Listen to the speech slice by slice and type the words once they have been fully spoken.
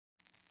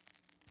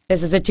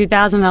This is a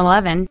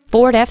 2011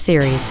 Ford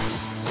F-Series.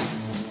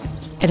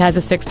 It has a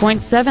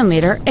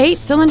 6.7-liter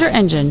 8-cylinder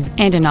engine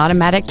and an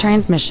automatic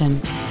transmission.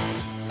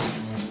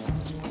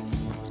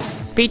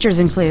 Features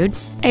include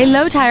a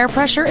low tire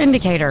pressure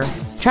indicator,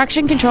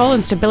 traction control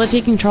and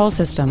stability control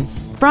systems,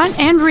 front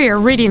and rear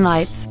reading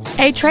lights,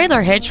 a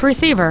trailer hitch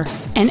receiver,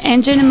 an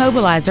engine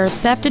immobilizer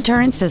theft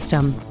deterrent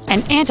system,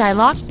 an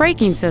anti-lock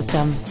braking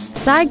system,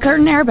 side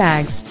curtain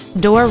airbags,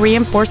 door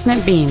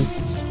reinforcement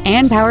beams,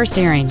 and power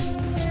steering.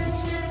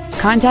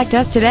 Contact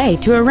us today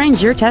to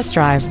arrange your test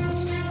drive.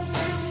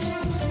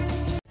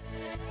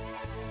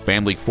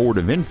 Family Ford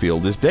of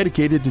Enfield is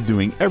dedicated to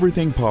doing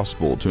everything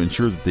possible to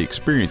ensure that the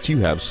experience you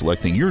have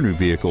selecting your new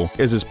vehicle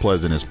is as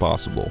pleasant as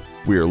possible.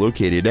 We are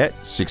located at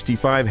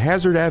 65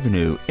 Hazaard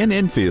Avenue in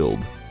Enfield.